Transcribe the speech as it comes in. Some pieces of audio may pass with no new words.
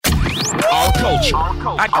culture.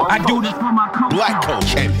 I do this for my culture. Black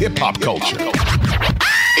culture and hip-hop culture.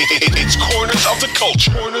 It's Corners of the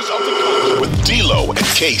Culture. Corners of the Culture with D-Lo and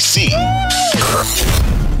KC.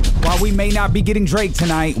 While we may not be getting Drake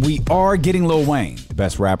tonight, we are getting Lil Wayne. The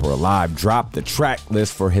best rapper alive dropped the track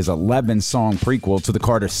list for his 11-song prequel to the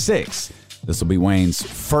Carter 6. This will be Wayne's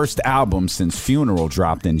first album since Funeral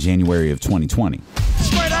dropped in January of 2020.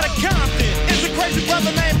 Straight out of Compton is a crazy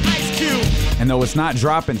brother named Ice Cube. And though it's not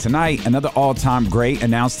dropping tonight, another all-time great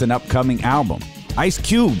announced an upcoming album. Ice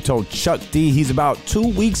Cube told Chuck D he's about 2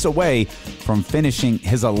 weeks away from finishing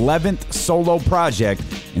his 11th solo project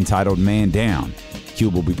entitled Man Down.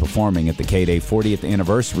 Cube will be performing at the K-Day 40th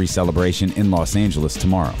anniversary celebration in Los Angeles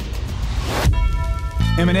tomorrow.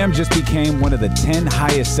 Eminem just became one of the 10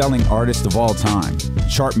 highest-selling artists of all time.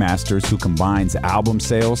 Chartmasters, who combines album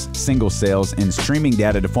sales, single sales, and streaming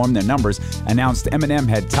data to form their numbers, announced Eminem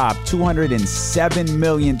had topped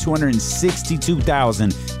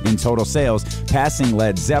 207,262,000 in total sales, passing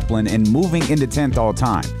Led Zeppelin and moving into 10th all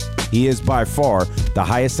time. He is by far the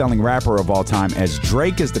highest-selling rapper of all time, as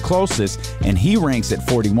Drake is the closest, and he ranks at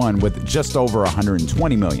 41 with just over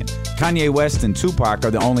 120 million. Kanye West and Tupac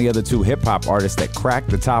are the only other two hip-hop artists that cracked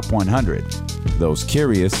the top 100. For those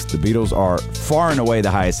curious, the Beatles are far and away the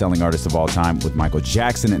highest-selling artists of all time, with Michael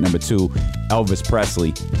Jackson at number 2, Elvis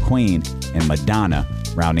Presley, Queen, and Madonna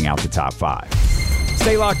rounding out the top 5.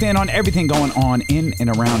 Stay locked in on everything going on in and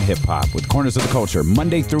around hip-hop with Corners of the Culture,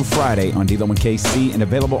 Monday through Friday on D-Lo and KC, and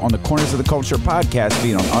available on the Corners of the Culture podcast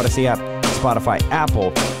feed on Odyssey app, Spotify,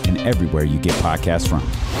 Apple, and everywhere you get podcasts from.